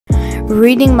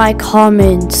reading my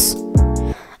comments.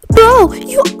 Bro,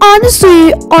 you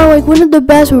honestly are like one of the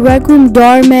best Rec Room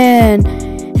Darman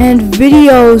and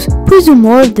videos. Please do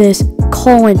more of this.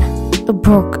 Colon,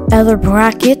 other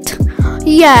bracket.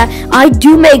 Yeah, I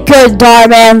do make good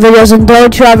Darman videos, and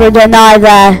don't you ever deny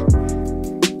that.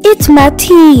 It's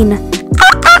Mateen.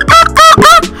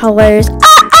 Hilarious.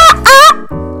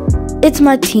 It's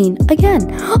Mateen again.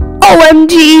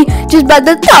 OMG, just by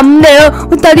the thumbnail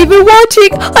without even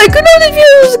watching, I could know this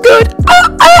video was good.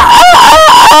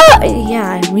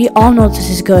 Yeah, we all know this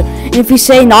is good. And if you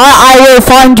say not, I will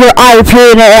find your IP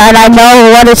and I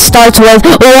know what it starts with.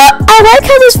 I like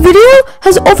how this video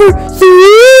has over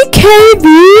 3K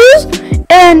views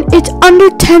and it's under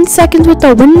 10 seconds with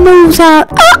the windows out.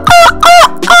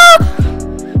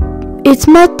 It's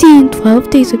Mateen 12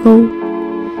 days ago.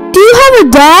 Do you have a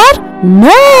dad?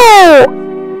 No!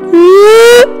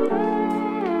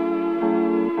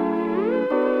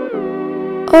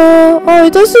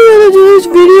 Alright, that's the end of this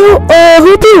video.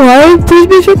 Hope you like. Please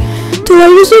be sure to like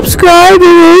and subscribe.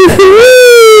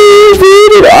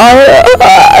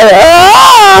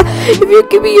 If you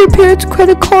give me your parents'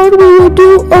 credit card, we will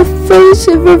do a face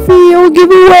video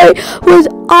giveaway with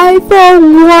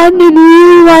iPhone 1 in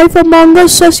real life Among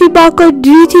Us Sussy Baka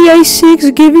GTA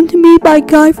 6 given to me by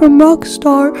Guy from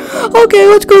Rockstar. Okay,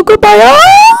 let's go.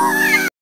 Goodbye.